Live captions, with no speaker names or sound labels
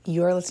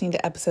You're listening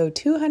to episode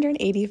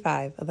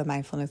 285 of the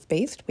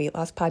Mindfulness-Based Weight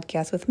Loss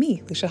Podcast with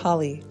me, Lucia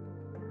Hawley.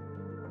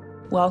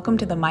 Welcome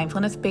to the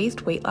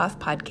Mindfulness-Based Weight Loss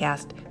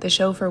Podcast, the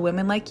show for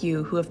women like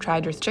you who have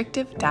tried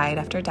restrictive diet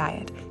after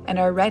diet and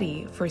are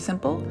ready for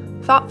simple,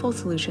 thoughtful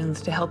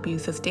solutions to help you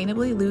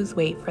sustainably lose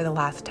weight for the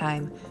last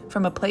time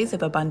from a place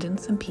of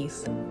abundance and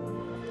peace.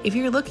 If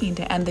you're looking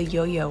to end the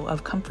yo-yo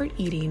of comfort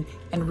eating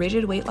and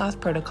rigid weight loss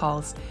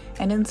protocols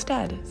and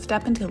instead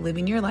step into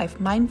living your life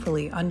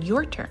mindfully on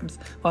your terms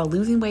while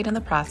losing weight in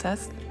the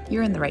process,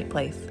 you're in the right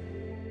place.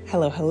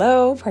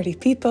 Hello, party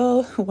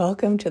people.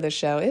 Welcome to the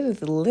show. It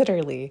is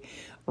literally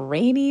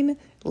raining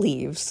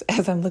leaves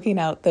as I'm looking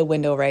out the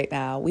window right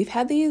now. We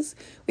have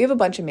a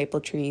bunch of maple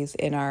trees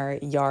in our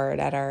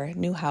yard at our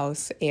new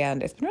house,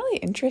 and it's been really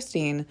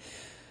interesting.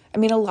 I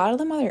mean, a lot of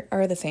them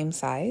are the same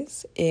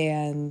size,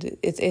 and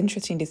it's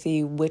interesting to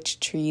see which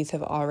trees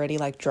have already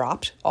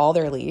dropped all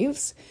their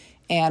leaves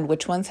and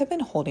which ones have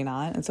been holding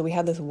on. And so we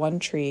have this one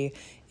tree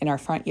in our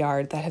front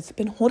yard that has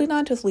been holding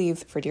on to its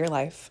leaves for dear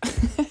life.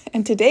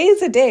 And today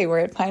is a day where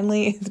it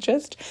finally is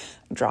just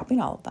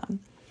dropping all of them.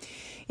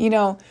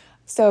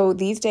 So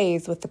these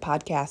days with the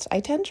podcast, I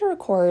tend to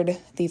record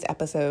these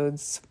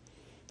episodes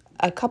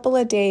a couple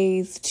of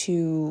days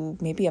to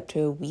maybe up to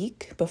a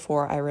week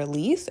before I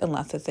release,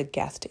 unless it's a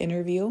guest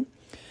interview.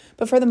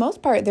 But for the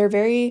most part, they're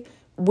very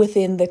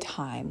within the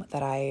time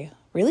that I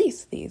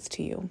release these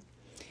to you.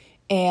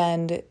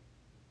 And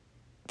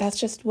that's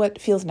just what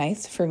feels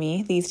nice for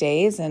me these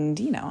days. And,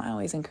 I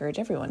always encourage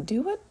everyone,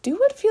 do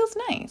what feels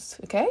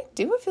nice, okay?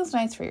 Do what feels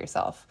nice for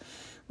yourself.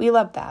 We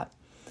love that.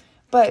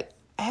 But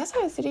as I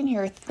was sitting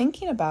here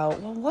thinking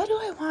about, what do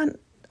I want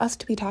us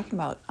to be talking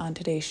about on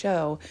today's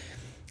show?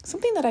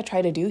 Something that I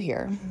try to do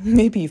here,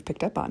 maybe you've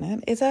picked up on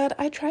it, is that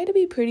I try to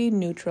be pretty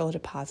neutral to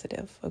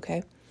positive,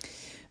 okay?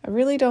 I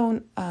really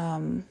don't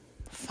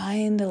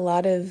find a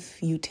lot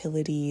of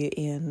utility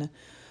in,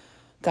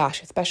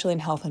 especially in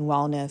health and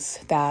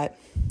wellness, that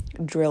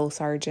drill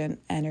sergeant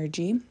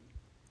energy,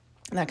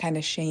 that kind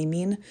of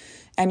shaming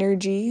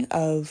energy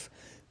of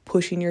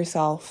pushing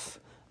yourself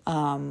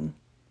to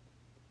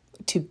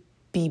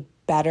be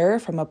better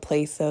from a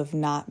place of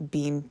not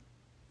being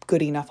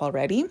good enough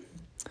already.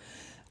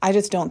 I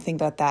just don't think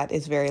that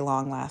is very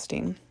long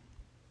lasting.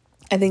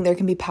 I think there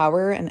can be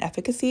power and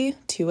efficacy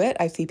to it.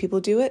 I see people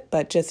do it,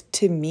 but just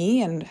to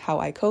me and how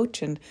I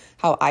coach and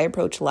how I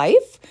approach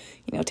life,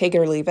 take it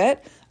or leave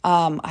it.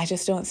 I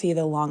just don't see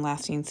the long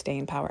lasting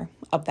staying power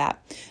of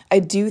that. I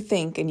do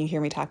think, and you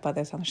hear me talk about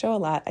this on the show a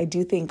lot, I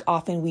do think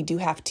often we do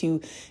have to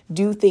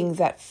do things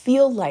that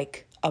feel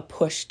like a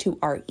push to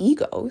our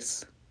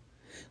egos.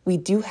 We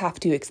do have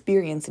to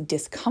experience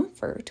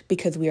discomfort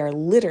because we are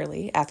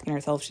literally asking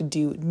ourselves to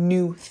do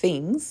new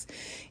things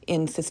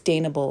in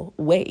sustainable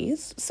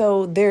ways.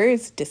 So there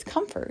is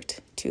discomfort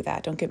to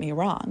that, don't get me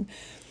wrong.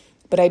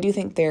 But I do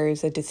think there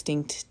is a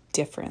distinct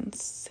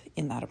difference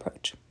in that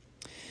approach.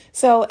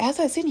 So as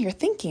I was sitting here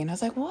thinking, I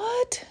was like,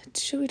 what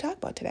should we talk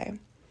about today?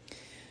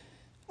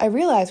 I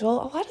realized, a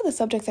lot of the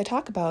subjects I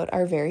talk about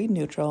are very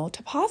neutral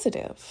to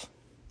positive.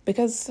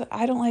 Because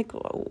I don't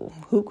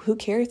who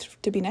cares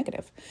to be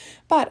negative?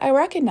 But I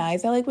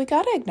recognize that we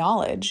got to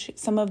acknowledge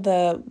some of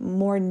the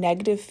more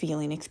negative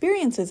feeling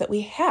experiences that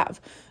we have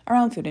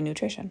around food and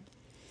nutrition.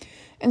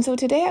 And so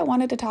today I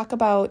wanted to talk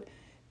about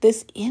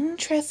this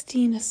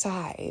interesting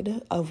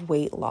side of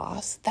weight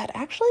loss that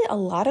actually a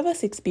lot of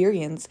us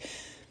experience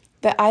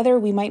that either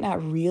we might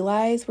not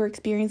realize we're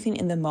experiencing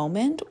in the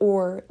moment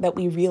or that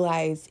we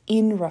realize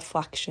in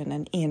reflection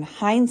and in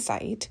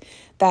hindsight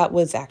that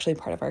was actually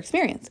part of our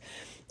experience.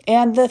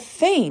 And the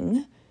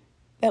thing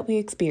that we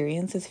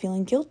experience is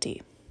feeling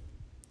guilty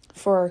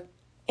for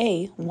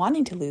A,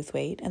 wanting to lose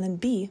weight, and then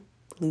B,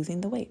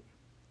 losing the weight.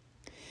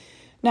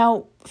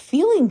 Now,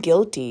 feeling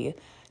guilty,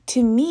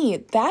 to me,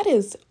 that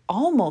is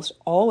almost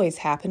always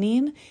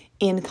happening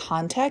in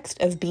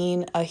context of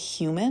being a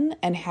human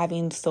and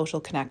having social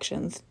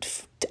connections.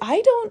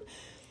 I'm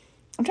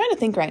trying to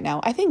think right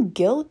now. I think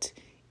guilt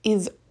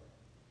is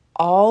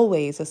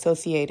always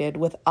associated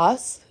with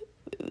us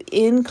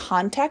in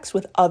context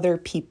with other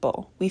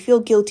people. We feel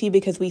guilty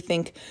because we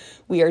think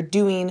we are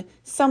doing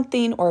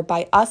something, or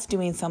by us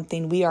doing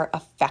something, we are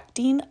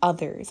affecting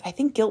others. I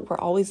think guilt, we're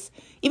always,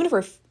 even if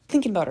we're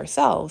thinking about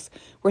ourselves,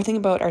 we're thinking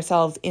about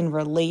ourselves in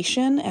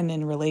relation and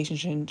in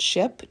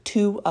relationship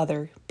to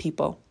other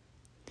people.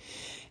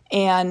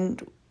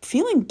 And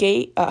feeling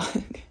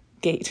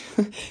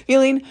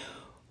feeling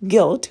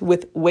guilt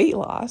with weight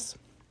loss,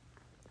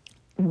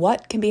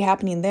 what can be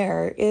happening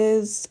there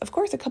is, of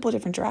course, a couple of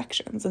different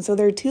directions. And so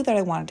there are two that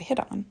I wanted to hit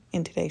on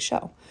in today's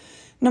show.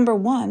 Number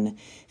one,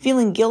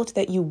 feeling guilt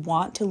that you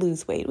want to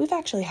lose weight. We've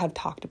actually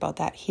talked about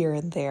that here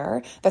and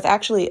there. That's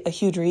actually a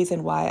huge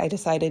reason why I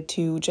decided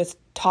to just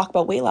talk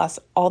about weight loss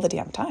all the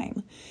damn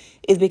time,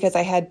 is because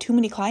I had too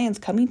many clients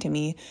coming to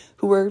me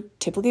who were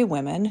typically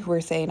women who were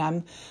saying,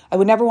 I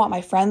would never want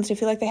my friends to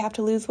feel like they have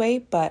to lose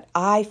weight, but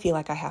I feel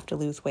like I have to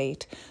lose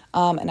weight,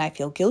 and I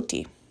feel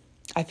guilty.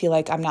 I feel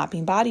like I'm not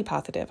being body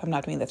positive. I'm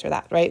not doing this or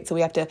that, right? So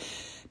we have to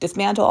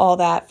dismantle all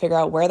that, figure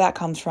out where that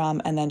comes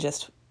from, and then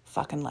just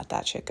fucking let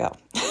that shit go.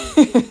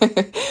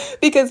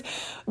 Because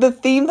the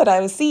theme that I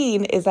was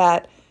seeing is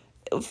that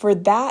for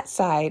that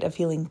side of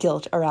feeling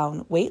guilt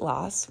around weight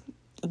loss,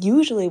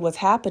 usually what's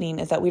happening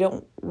is that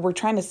we're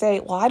trying to say,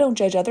 well, I don't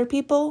judge other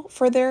people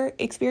for their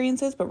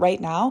experiences, but right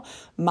now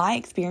my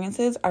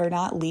experiences are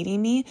not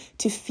leading me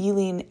to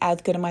feeling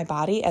as good in my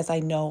body as I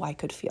know I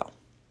could feel.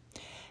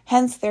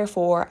 Hence,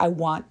 therefore, I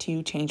want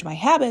to change my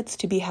habits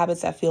to be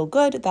habits that feel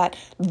good, that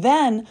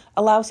then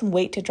allow some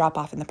weight to drop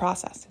off in the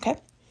process, okay?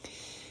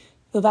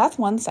 So that's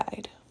one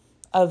side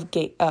of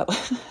gate.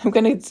 I'm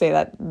going to say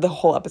that the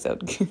whole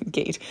episode,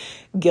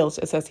 guilt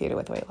associated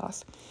with weight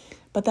loss.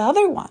 But the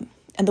other one,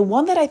 and the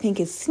one that I think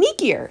is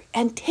sneakier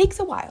and takes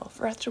a while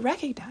for us to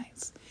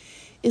recognize,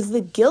 is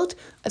the guilt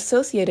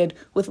associated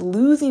with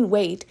losing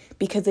weight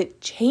because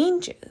it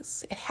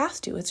changes. It has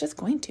to. It's just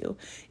going to.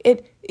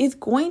 It is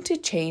going to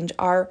change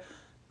our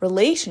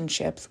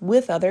relationships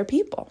with other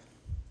people.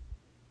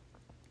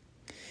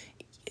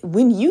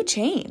 When you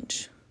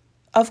change,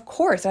 of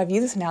course, I've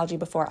used this analogy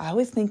before. I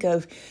always think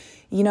of,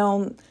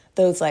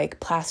 those like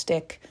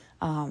plastic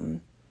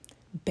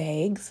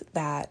bags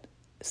that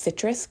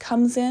citrus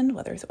comes in,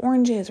 whether it's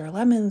oranges or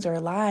lemons or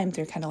limes.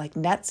 They're kind of like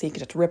nets, so you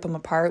can just rip them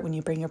apart when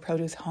you bring your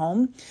produce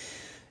home,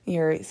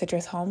 your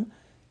citrus home.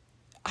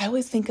 I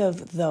always think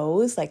of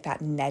those, like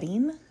that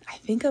netting. I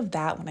think of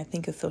that when I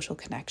think of social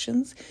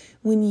connections.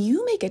 When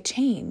you make a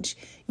change,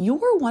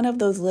 you're one of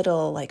those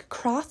little like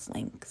cross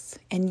links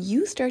and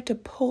you start to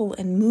pull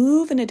and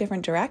move in a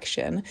different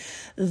direction.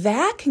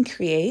 That can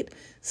create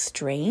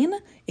strain.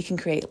 It can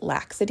create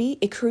laxity.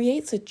 It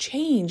creates a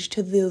change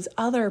to those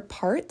other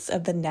parts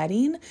of the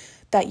netting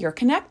that you're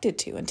connected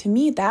to. And to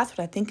me, that's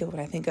what I think of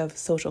when I think of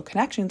social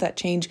connections that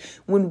change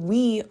when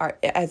we are,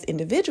 as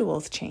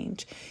individuals,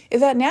 change, is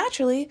that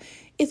naturally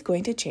it's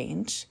going to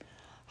change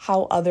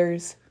how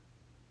others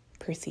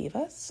perceive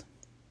us.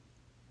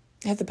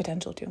 It has the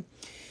potential to.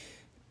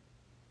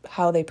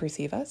 How they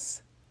perceive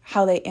us,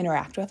 how they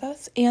interact with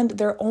us, and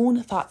their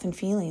own thoughts and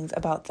feelings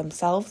about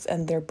themselves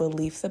and their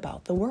beliefs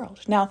about the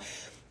world. Now,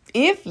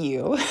 if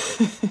you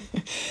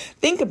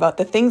think about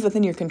the things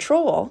within your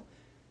control,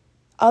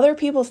 other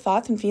people's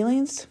thoughts and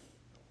feelings,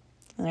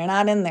 they're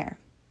not in there.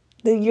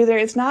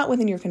 It's not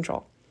within your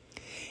control.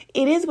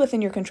 It is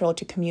within your control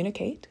to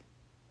communicate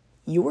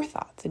your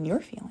thoughts and your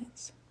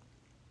feelings.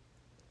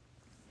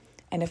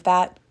 And if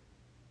that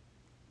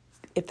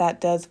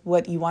does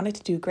what you want it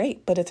to do,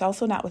 great. But it's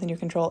also not within your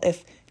control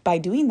if by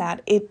doing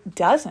that, it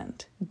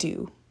doesn't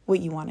do what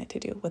you want it to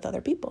do with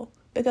other people,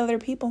 because other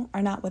people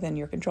are not within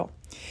your control.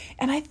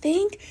 And I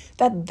think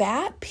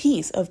that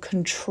piece of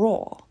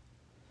control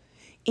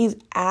is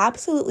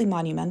absolutely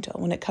monumental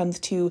when it comes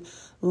to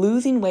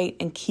losing weight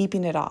and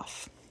keeping it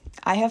off.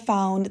 I have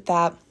found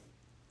that,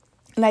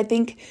 and I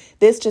think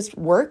this just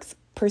works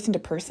person to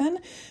person,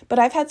 but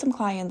I've had some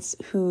clients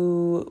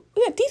who,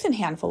 a decent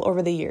handful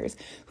over the years,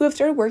 who have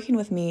started working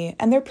with me,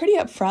 and they're pretty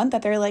upfront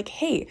that they're like,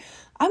 hey,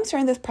 I'm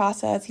starting this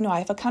process, I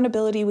have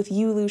accountability with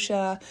you,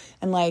 Lucia,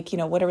 and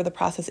whatever the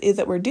process is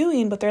that we're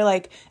doing, but they're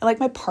like, and like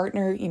my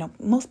partner,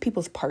 most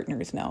people's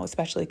partners know,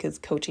 especially because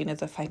coaching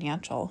is a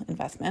financial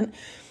investment.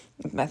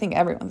 I think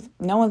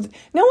no one's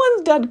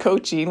done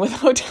coaching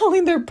without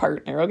telling their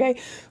partner, okay?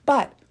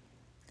 But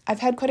I've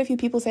had quite a few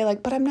people say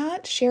but I'm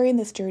not sharing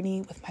this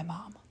journey with my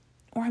mom,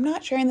 or I'm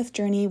not sharing this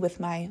journey with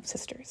my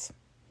sisters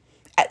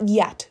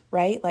yet,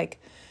 right?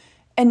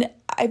 And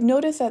I've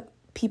noticed that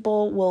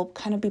people will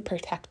kind of be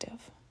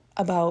protective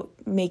about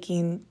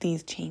making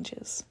these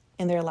changes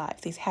in their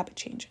lives, these habit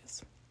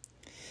changes.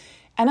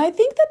 And I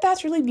think that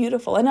that's really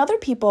beautiful. And other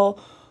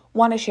people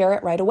want to share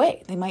it right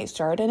away. They might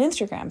start an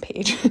Instagram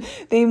page.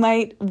 They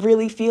might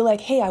really feel like,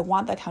 hey, I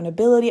want the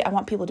accountability. I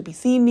want people to be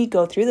seeing me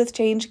go through this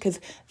change because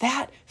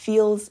that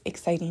feels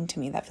exciting to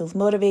me. That feels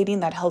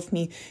motivating. That helps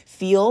me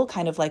feel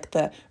kind of like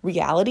the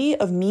reality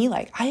of me,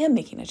 like I am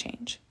making a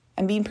change.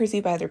 I'm being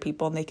perceived by other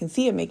people and they can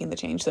see I'm making the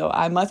change. So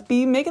I must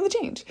be making the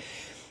change.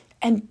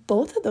 And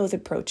both of those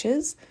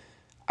approaches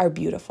are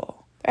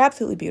beautiful. They're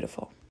absolutely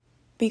beautiful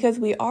because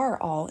we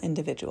are all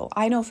individual.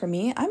 I know for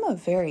me, I'm a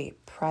very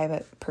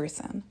private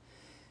person.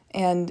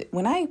 And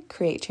when I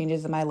create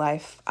changes in my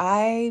life,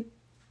 I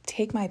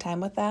take my time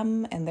with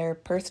them and they're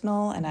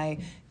personal and I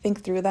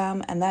think through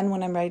them. And then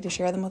when I'm ready to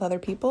share them with other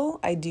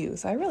people, I do.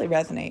 So I really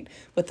resonate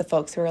with the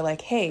folks who are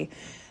like, hey,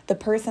 the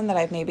person that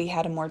I've maybe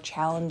had a more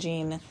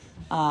challenging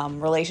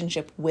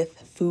relationship with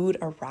food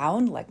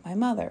around, like my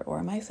mother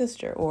or my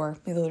sister, or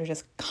those are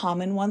just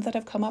common ones that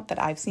have come up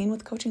that I've seen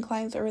with coaching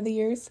clients over the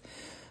years.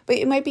 But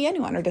it might be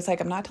anyone, or just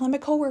I'm not telling my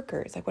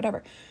coworkers,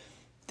 whatever.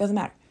 Doesn't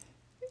matter.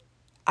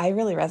 I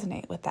really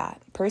resonate with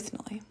that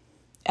personally.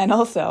 And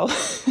also,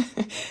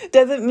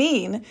 doesn't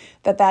mean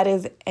that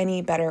is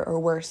any better or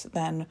worse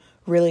than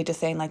really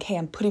just saying hey,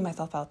 I'm putting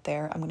myself out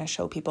there. I'm going to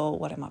show people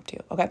what I'm up to.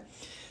 Okay.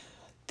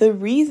 The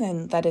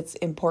reason that it's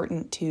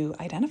important to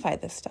identify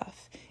this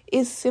stuff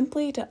is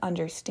simply to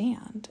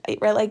understand,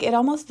 right? It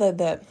almost,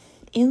 the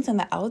ins and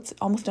the outs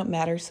almost don't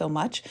matter so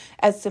much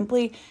as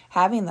simply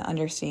having the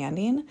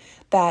understanding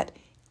that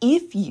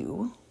if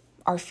you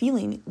are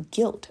feeling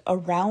guilt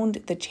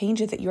around the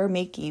changes that you're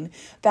making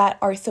that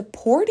are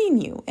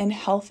supporting you in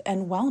health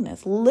and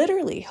wellness,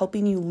 literally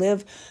helping you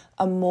live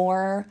a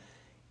more,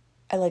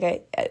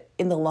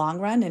 in the long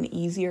run, an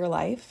easier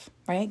life,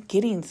 right?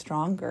 Getting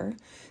stronger,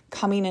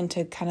 coming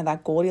into kind of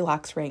that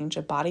Goldilocks range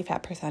of body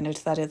fat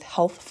percentage that is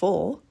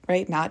healthful,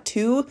 right? Not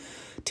too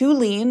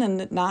lean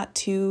and not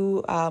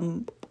too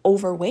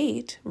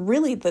overweight.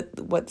 Really,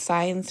 what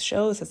science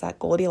shows is that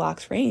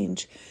Goldilocks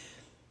range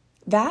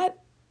that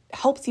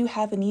helps you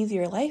have an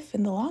easier life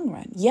in the long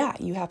run. Yeah,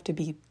 you have to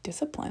be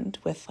disciplined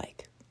with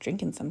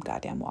drinking some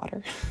goddamn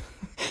water,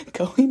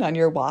 going on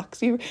your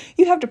walks. You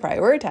have to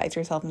prioritize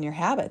yourself and your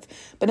habits.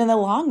 But in the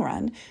long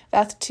run,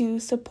 that's to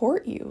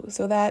support you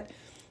so that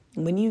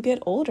when you get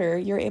older,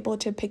 you're able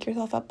to pick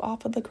yourself up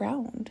off of the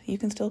ground. You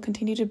can still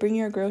continue to bring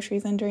your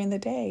groceries in during the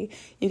day.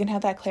 You can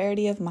have that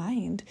clarity of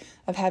mind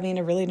of having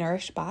a really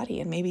nourished body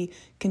and maybe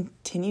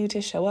continue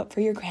to show up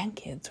for your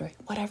grandkids or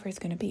whatever it's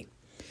going to be.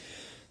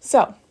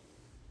 So,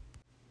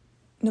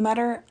 no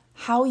matter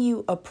how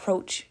you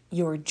approach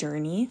your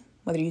journey,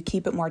 whether you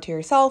keep it more to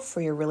yourself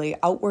or you're really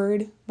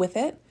outward with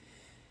it,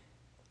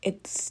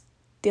 it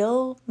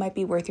still might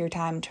be worth your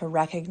time to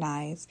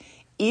recognize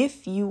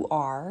if you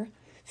are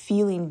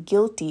feeling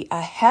guilty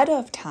ahead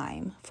of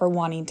time for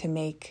wanting to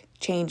make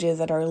changes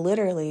that are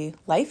literally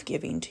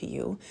life-giving to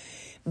you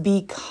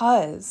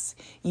because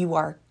you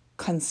are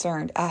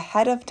concerned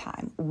ahead of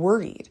time,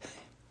 worried.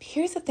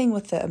 Here's the thing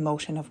with the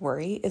emotion of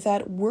worry is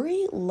that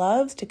worry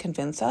loves to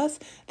convince us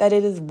that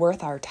it is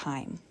worth our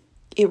time.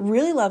 It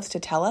really loves to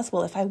tell us,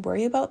 well, if I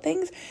worry about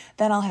things,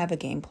 then I'll have a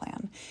game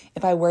plan.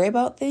 If I worry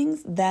about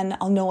things, then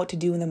I'll know what to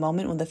do in the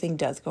moment when the thing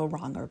does go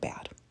wrong or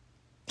bad.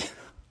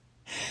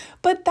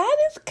 But that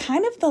is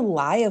kind of the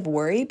lie of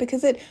worry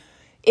because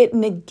it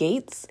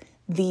negates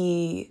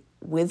the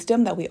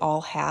wisdom that we all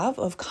have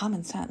of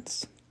common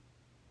sense.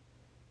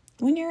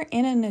 When you're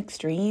in an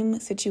extreme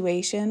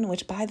situation,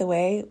 which by the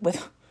way,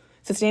 with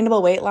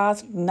sustainable weight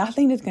loss,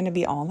 nothing is going to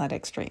be all that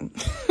extreme.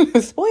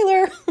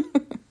 Spoiler!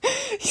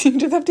 You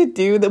just have to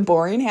do the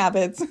boring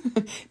habits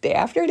day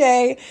after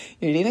day.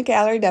 You're eating a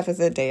calorie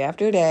deficit day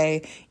after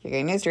day. You're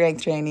getting your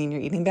strength training.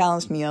 You're eating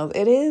balanced meals.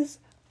 It is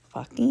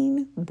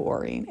fucking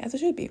boring, as it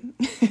should be.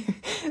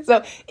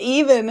 So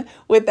even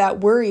with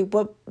that worry,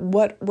 what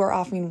we're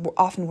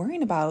often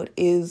worrying about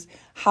is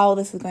how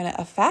this is going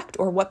to affect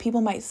or what people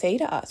might say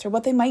to us or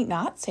what they might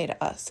not say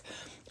to us.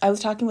 I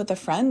was talking with a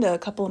friend a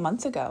couple of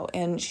months ago,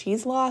 and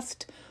she's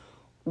lost,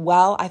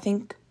 I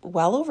think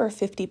well over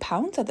 50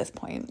 pounds at this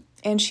point.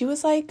 And she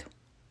was like,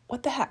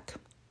 what the heck?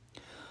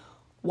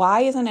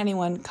 Why isn't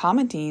anyone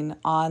commenting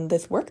on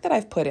this work that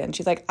I've put in?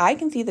 She's like, I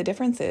can see the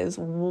differences.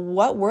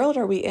 What world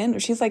are we in?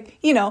 She's like,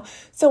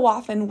 so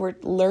often we're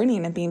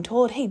learning and being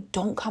told, hey,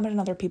 don't comment on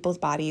other people's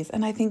bodies.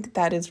 And I think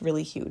that is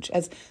really huge.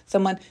 As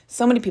someone,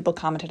 so many people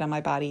commented on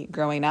my body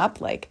growing up,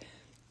 it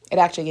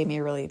actually gave me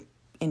a really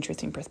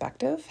interesting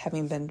perspective,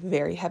 having been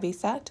very heavy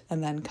set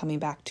and then coming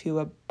back to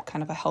a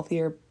kind of a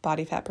healthier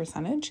body fat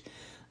percentage.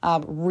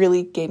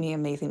 Really gave me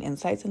amazing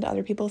insights into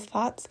other people's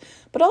thoughts.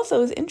 But also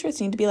it was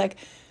interesting to be like,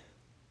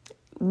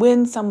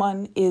 when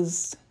someone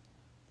is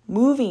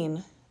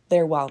moving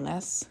their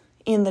wellness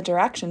in the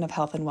direction of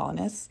health and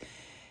wellness,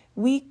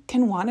 we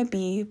can want to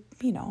be,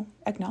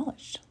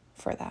 acknowledged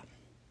for that.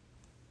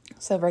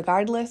 So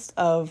regardless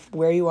of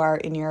where you are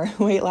in your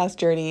weight loss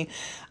journey,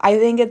 I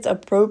think it's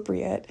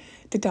appropriate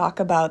to talk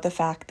about the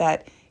fact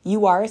that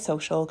you are a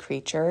social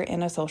creature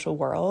in a social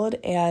world,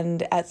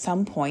 and at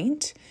some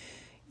point,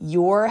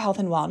 your health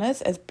and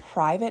wellness, as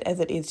private as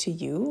it is to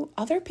you,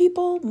 other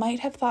people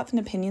might have thoughts and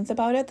opinions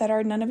about it that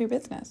are none of your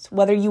business.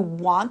 Whether you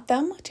want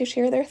them to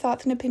share their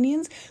thoughts and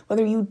opinions,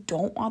 whether you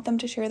don't want them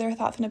to share their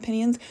thoughts and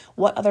opinions,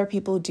 what other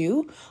people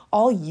do,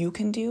 all you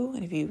can do,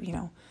 and if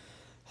you,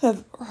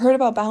 have heard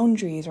about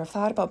boundaries or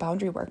thought about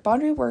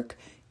boundary work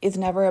is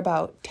never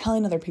about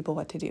telling other people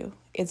what to do.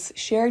 It's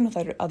sharing with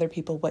other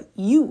people what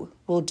you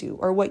will do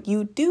or what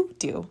you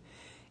do.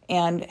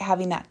 And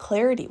having that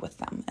clarity with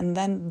them. And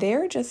then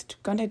they're just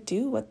going to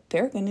do what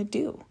they're going to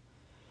do.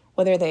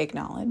 Whether they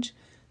acknowledge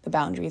the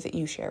boundaries that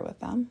you share with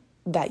them,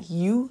 that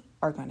you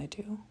are going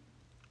to do,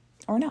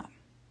 or not.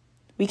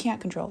 We can't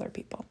control other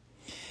people.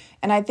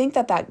 And I think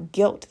that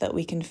guilt that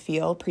we can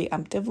feel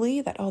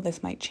preemptively, that,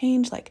 this might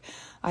change.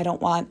 I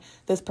don't want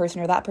this person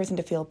or that person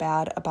to feel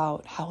bad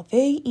about how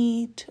they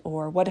eat,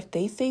 or what if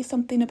they say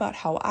something about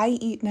how I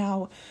eat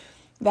now.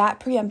 That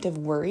preemptive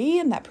worry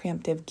and that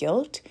preemptive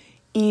guilt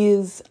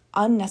is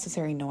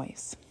unnecessary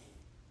noise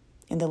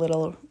in the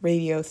little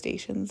radio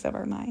stations of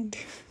our mind.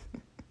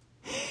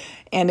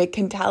 And it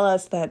can tell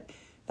us that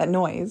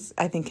noise,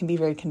 I think, can be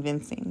very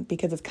convincing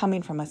because it's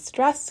coming from a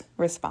stress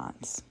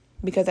response.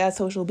 Because as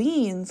social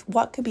beings,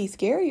 what could be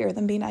scarier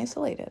than being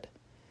isolated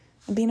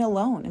and being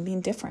alone and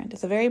being different?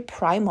 It's a very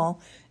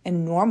primal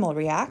and normal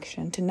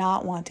reaction to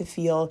not want to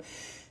feel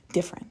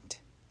different.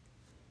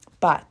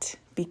 But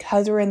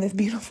because we're in this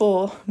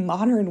beautiful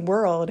modern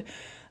world,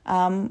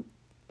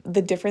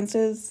 the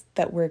differences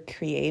that we're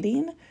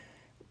creating,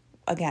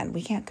 again,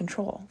 we can't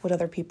control what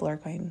other people are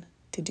going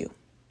to do.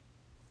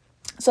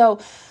 So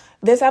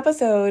this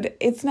episode,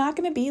 it's not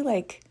going to be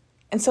like,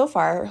 and so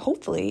far,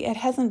 hopefully, it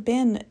hasn't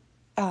been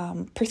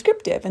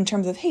prescriptive in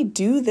terms of, hey,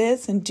 do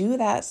this and do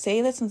that,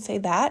 say this and say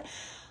that.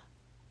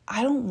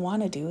 I don't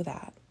want to do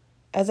that.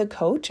 As a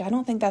coach, I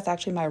don't think that's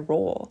actually my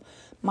role.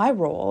 My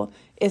role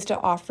is to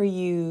offer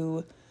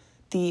you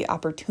the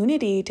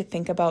opportunity to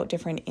think about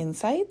different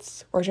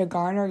insights or to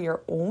garner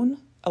your own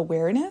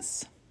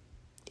awareness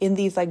in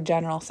these like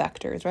general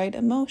sectors, right?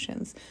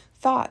 Emotions,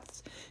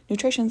 thoughts,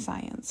 nutrition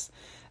science,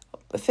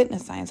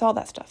 fitness science, all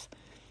that stuff.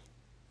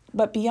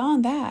 But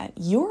beyond that,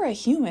 you're a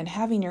human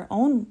having your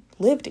own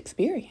lived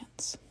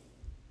experience.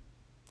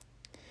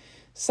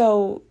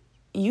 So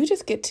you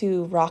just get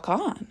to rock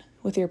on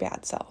with your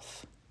bad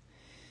self.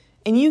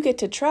 And you get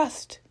to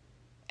trust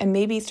and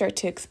maybe start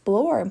to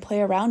explore and play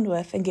around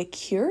with and get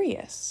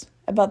curious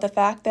about the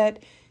fact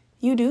that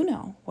you do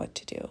know what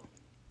to do.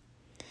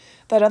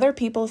 That other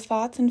people's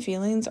thoughts and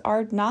feelings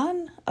are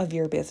none of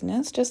your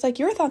business, just like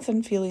your thoughts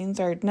and feelings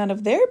are none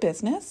of their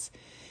business.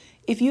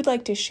 If you'd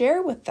like to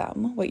share with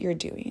them what you're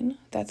doing,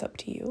 that's up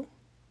to you.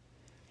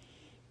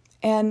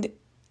 And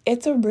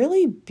it's a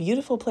really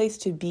beautiful place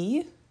to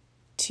be,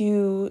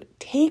 to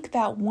take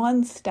that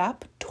one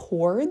step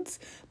towards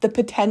the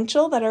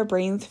potential that our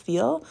brains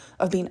feel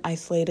of being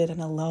isolated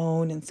and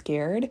alone and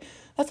scared.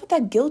 That's what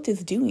that guilt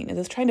is doing, is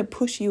it's trying to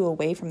push you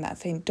away from that,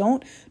 saying,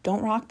 don't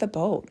rock the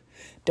boat.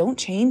 Don't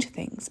change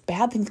things.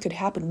 Bad things could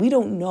happen. We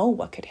don't know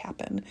what could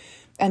happen.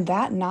 And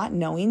that not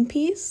knowing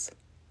piece,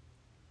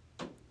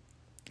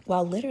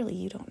 well, literally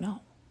you don't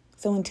know.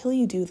 So until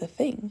you do the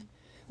thing,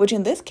 which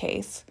in this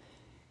case,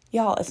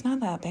 y'all, it's not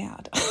that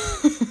bad.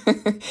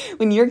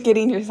 When you're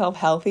getting yourself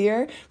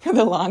healthier for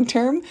the long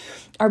term,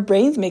 our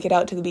brains make it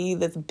out to be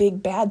this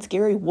big, bad,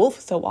 scary wolf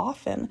so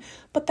often.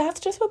 But that's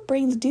just what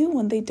brains do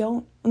when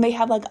they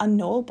have like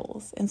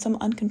unknowables and some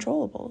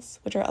uncontrollables,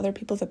 which are other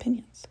people's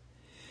opinions.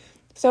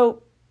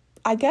 So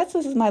I guess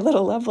this is my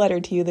little love letter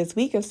to you this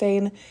week of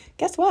saying,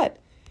 guess what?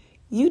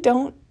 You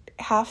don't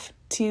have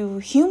to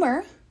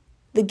humor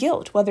the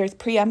guilt, whether it's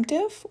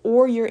preemptive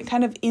or you're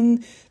kind of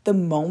in the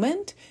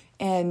moment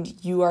and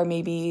you are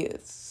maybe,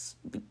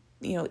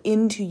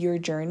 into your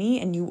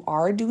journey and you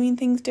are doing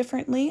things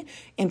differently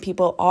and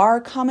people are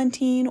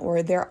commenting or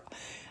I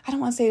don't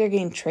want to say they're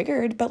getting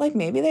triggered, but like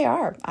maybe they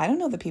are. I don't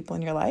know the people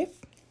in your life.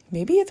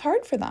 Maybe it's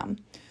hard for them.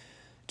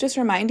 Just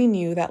reminding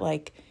you that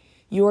like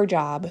your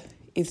job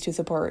is to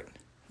support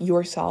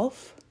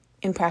yourself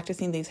in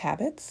practicing these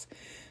habits.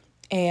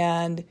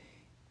 And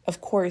of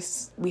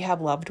course, we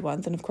have loved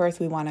ones and of course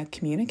we want to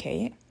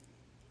communicate.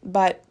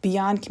 But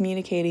beyond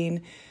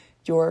communicating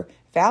your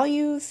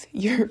values,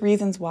 your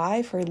reasons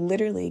why for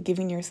literally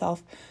giving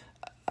yourself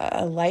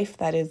a life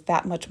that is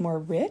that much more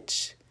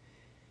rich,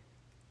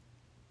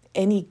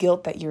 any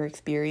guilt that you're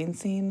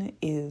experiencing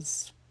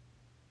it's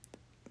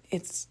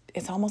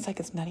almost like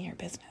it's none of your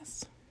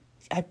business.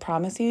 I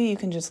promise you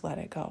can just let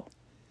it go.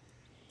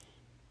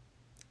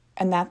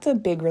 And that's a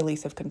big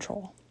release of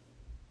control.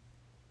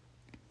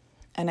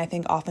 And I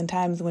think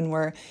oftentimes when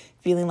we're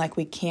feeling like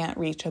we can't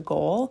reach a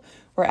goal,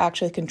 we're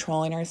actually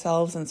controlling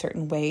ourselves in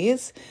certain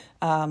ways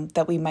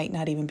that we might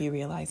not even be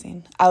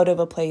realizing out of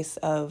a place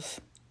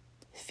of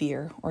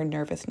fear or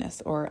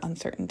nervousness or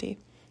uncertainty.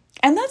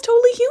 And that's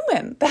totally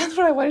human. That's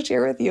what I want to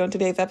share with you on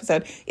today's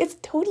episode. It's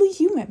totally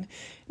human.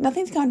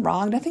 Nothing's gone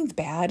wrong. Nothing's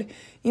bad.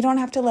 You don't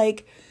have to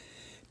like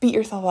beat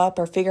yourself up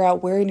or figure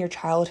out where in your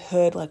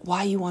childhood, like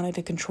why you wanted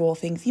to control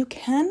things. You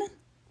can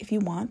if you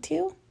want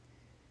to.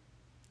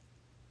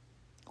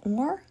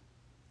 Or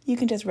you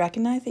can just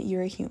recognize that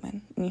you're a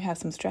human and you have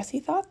some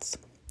stressy thoughts.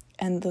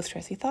 And those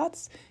stressy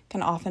thoughts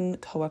can often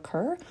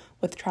co-occur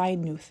with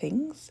trying new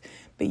things.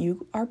 But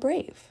you are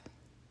brave.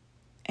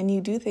 And you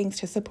do things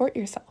to support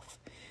yourself.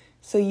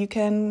 So you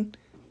can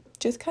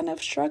just kind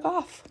of shrug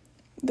off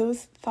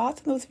those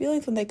thoughts and those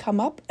feelings when they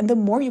come up. And the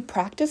more you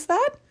practice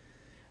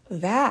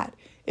that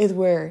is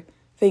where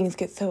things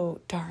get so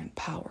darn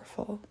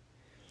powerful.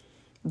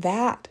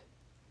 That's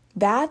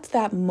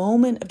that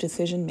moment of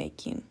decision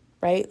making.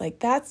 Right? Like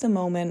that's the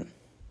moment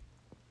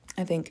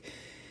I think,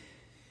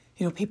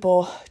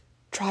 people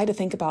try to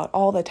think about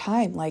all the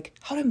time. Like,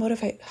 how do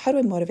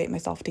I motivate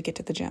myself to get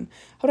to the gym?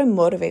 How do I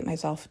motivate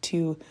myself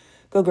to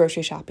go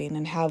grocery shopping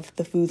and have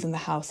the foods in the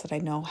house that I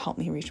know help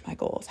me reach my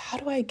goals? How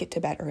do I get to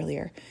bed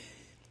earlier?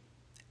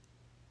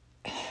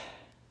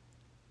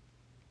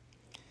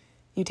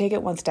 You take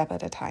it one step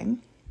at a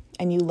time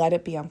and you let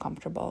it be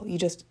uncomfortable. You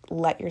just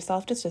let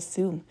yourself just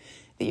assume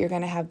that you're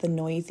going to have the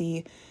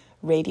noisy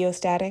radio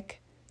static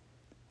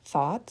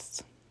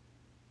thoughts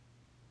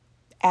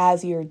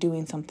as you're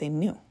doing something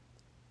new.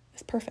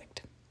 It's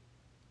perfect.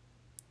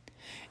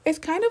 It's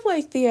kind of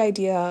like the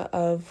idea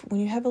of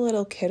when you have a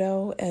little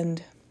kiddo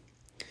and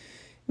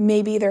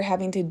maybe they're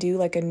having to do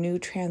like a new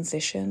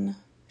transition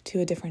to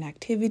a different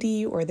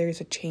activity or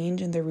there's a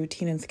change in their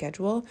routine and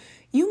schedule.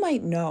 You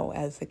might know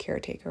as the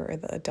caretaker or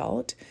the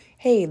adult,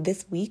 hey,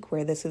 this week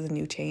where this is a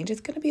new change,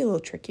 it's going to be a little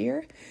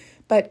trickier,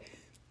 but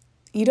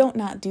you don't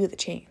not do the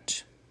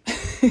change.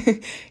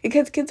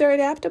 Because kids are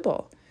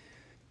adaptable.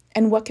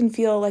 And what can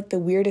feel like the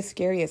weirdest,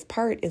 scariest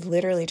part is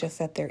literally just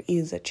that there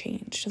is a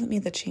change. Doesn't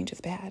mean the change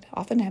is bad.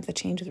 Oftentimes the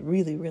change is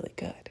really, really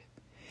good.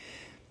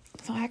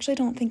 So I actually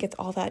don't think it's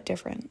all that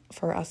different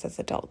for us as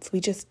adults. We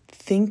just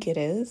think it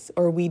is,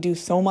 or we do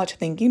so much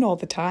thinking all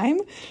the time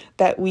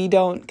that we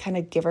don't kind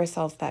of give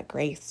ourselves that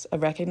grace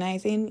of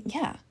recognizing,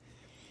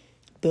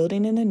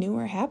 building in a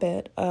newer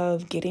habit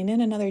of getting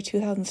in another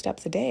 2,000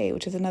 steps a day,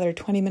 which is another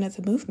 20 minutes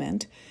of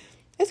movement,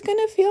 I'm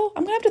going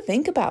to have to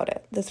think about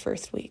it this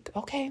first week.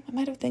 Okay, I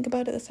might have to think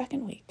about it the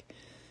second week.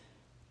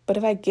 But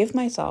if I give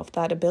myself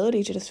that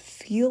ability to just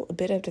feel a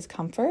bit of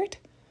discomfort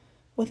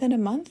within a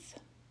month,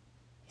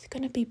 it's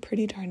going to be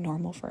pretty darn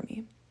normal for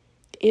me.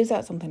 Is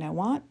that something I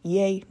want?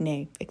 Yay,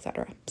 nay,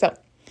 etc. So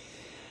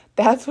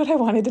that's what I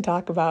wanted to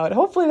talk about.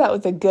 Hopefully that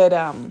was a good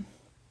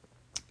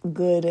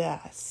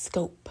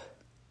scope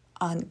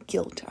on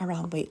guilt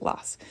around weight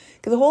loss.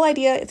 Because the whole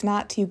idea is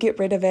not to get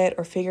rid of it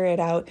or figure it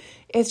out.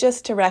 It's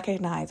just to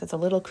recognize it's a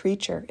little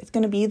creature. It's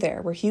going to be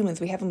there. We're humans.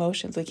 We have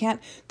emotions. We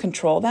can't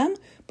control them,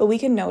 but we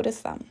can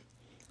notice them.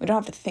 We don't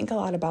have to think a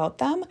lot about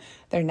them.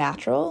 They're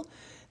natural.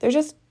 They're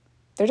just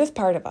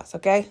part of us,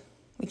 okay?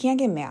 We can't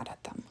get mad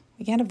at them.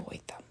 We can't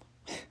avoid them.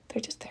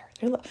 They're just there.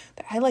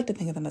 I like to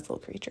think of them as little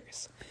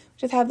creatures. We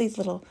just have these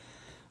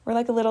we're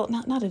like a little,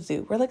 not a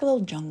zoo, we're like a little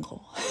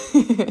jungle.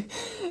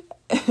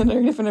 And there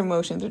are different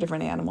emotions or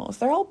different animals.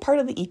 They're all part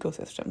of the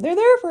ecosystem. They're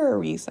there for a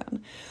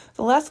reason.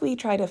 The less we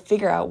try to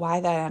figure out why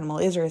that animal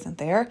is or isn't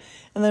there,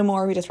 and the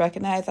more we just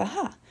recognize,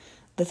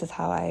 this is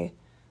how I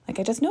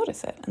just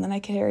notice it. And then I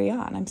carry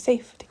on. I'm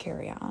safe to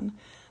carry on.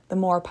 The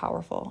more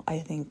powerful I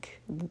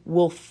think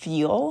we'll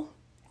feel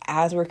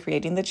as we're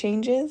creating the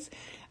changes.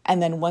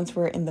 And then once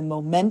we're in the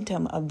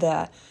momentum of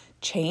the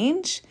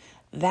change,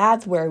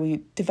 that's where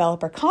we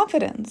develop our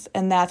confidence.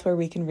 And that's where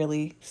we can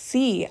really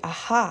see,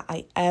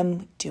 I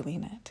am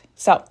doing it.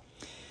 So,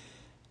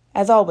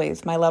 as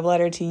always, my love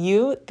letter to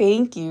you.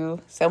 Thank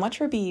you so much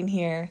for being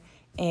here.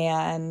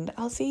 And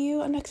I'll see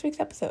you on next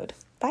week's episode.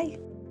 Bye.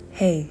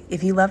 Hey,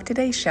 if you loved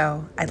today's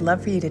show, I'd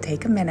love for you to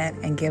take a minute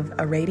and give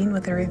a rating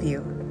with a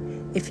review.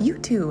 If you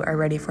too are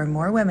ready for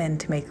more women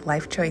to make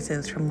life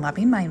choices from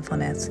loving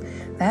mindfulness,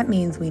 that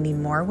means we need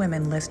more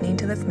women listening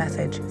to this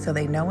message so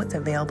they know it's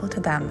available to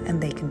them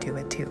and they can do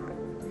it too.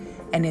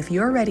 And if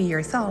you're ready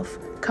yourself,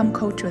 come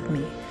coach with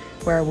me,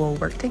 where we'll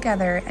work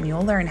together and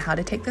you'll learn how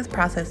to take this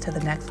process to the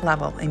next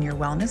level in your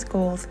wellness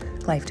goals,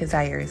 life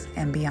desires,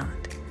 and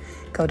beyond.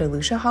 Go to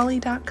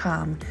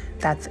luciahawley.com,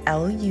 that's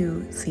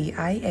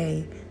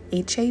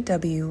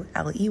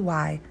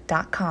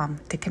LuciaHawley.com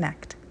to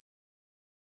connect.